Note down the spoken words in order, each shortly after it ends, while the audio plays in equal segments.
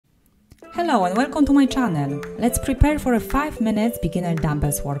Hello and welcome to my channel. Let's prepare for a 5 minutes beginner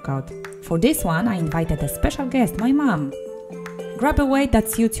dumbbells workout. For this one I invited a special guest, my mom. Grab a weight that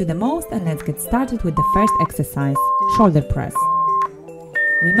suits you the most and let's get started with the first exercise, shoulder press.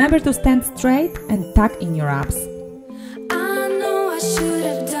 Remember to stand straight and tuck in your abs. I know I should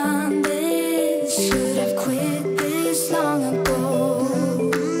have done this, should have quit this long ago.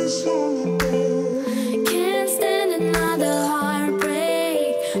 Can't stand another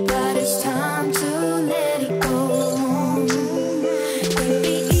heartbreak, but it's time to let it go. It'd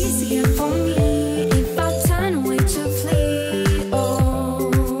be easier for me if I turn away to flee, oh.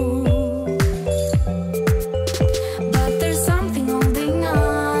 But there's something holding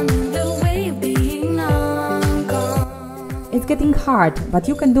on in the way of being long gone. It's getting hard, but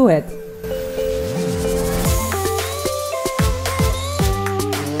you can do it.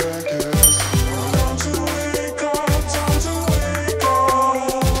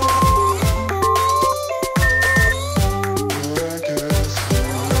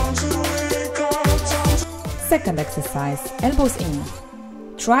 Second exercise, elbows in.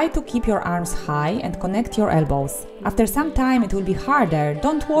 Try to keep your arms high and connect your elbows. After some time it will be harder.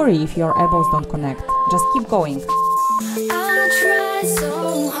 Don't worry if your elbows don't connect. Just keep going. I try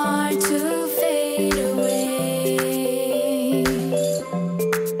so hard to fade away,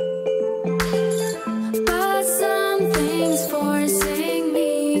 but something's forcing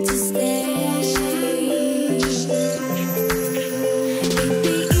me to stay. It'd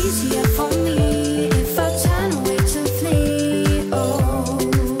be easier for me if I turn away to flee, oh.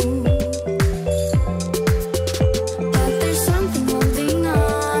 But there's something holding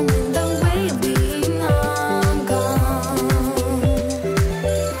on in the way of being long gone.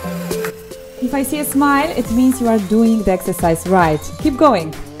 If I see a smile, it means you are doing the exercise right. Keep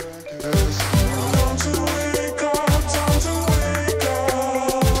going.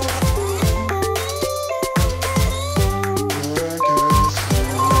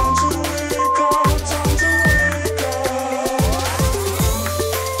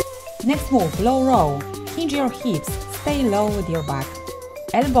 Next move, low row. Hinge your hips, stay low with your back.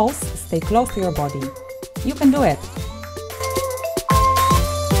 Elbows stay close to your body. You can do it.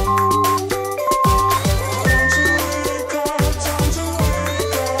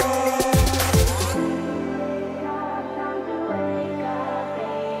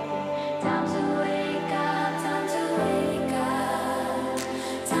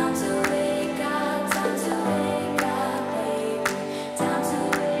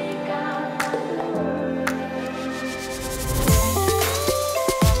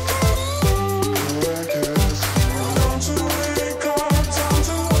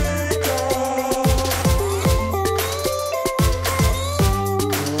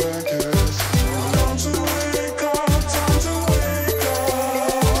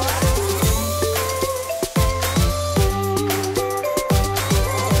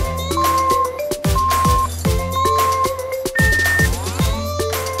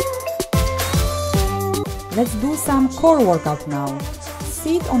 Let's do some core workout now.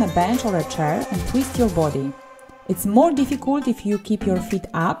 Sit on a bench or a chair and twist your body. It's more difficult if you keep your feet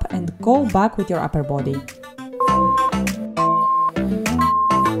up and go back with your upper body.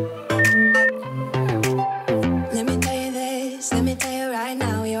 Let me tell you this, let me tell you right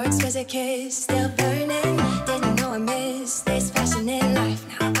now, your exquisite kiss still burning. Didn't know I missed this passion in life.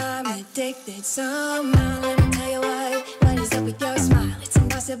 Now I'm addicted somehow. Let me tell you what is up with your smile? It's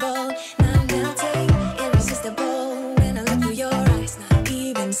impossible, not melting, irresistible. When I look through your eyes, not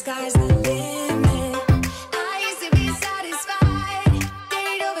even sky's the limit. I used to be satisfied,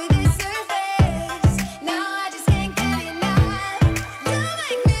 dated over the surface. Now I just can't get enough. You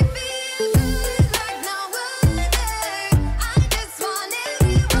make me feel good like no other. I just want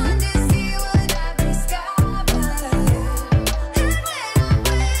everyone to see what I've discovered. And when I'm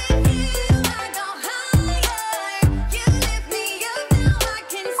with you, I go higher. You lift me up, now I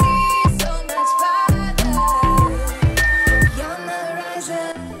can see so much farther. You're on the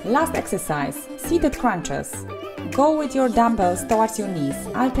horizon. Last exercise, seated crunches. Go with your dumbbells towards your knees.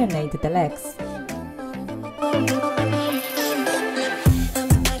 Alternate the legs. I'm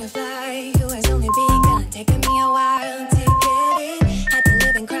a butterfly who has only begun, taking me a while to get it. Had to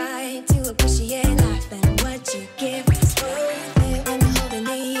live and cry to appreciate life, and what you give is worth it. When you're holding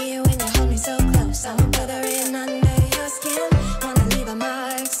me, when you hold me so close, I'm withering under your skin. Wanna leave a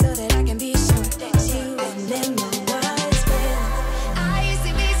mark so that I can be sure that you remember what's been. I used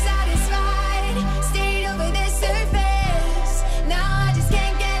to be satisfied, stayed over the surface. Now I just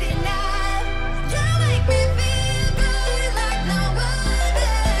can't get enough. You make me feel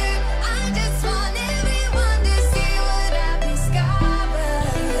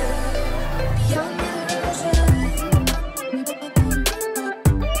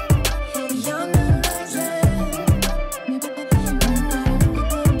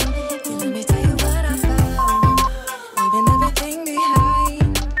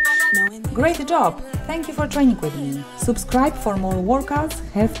job! Thank you for training with me. Subscribe for more workouts,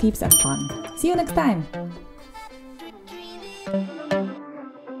 health tips and fun. See you next time!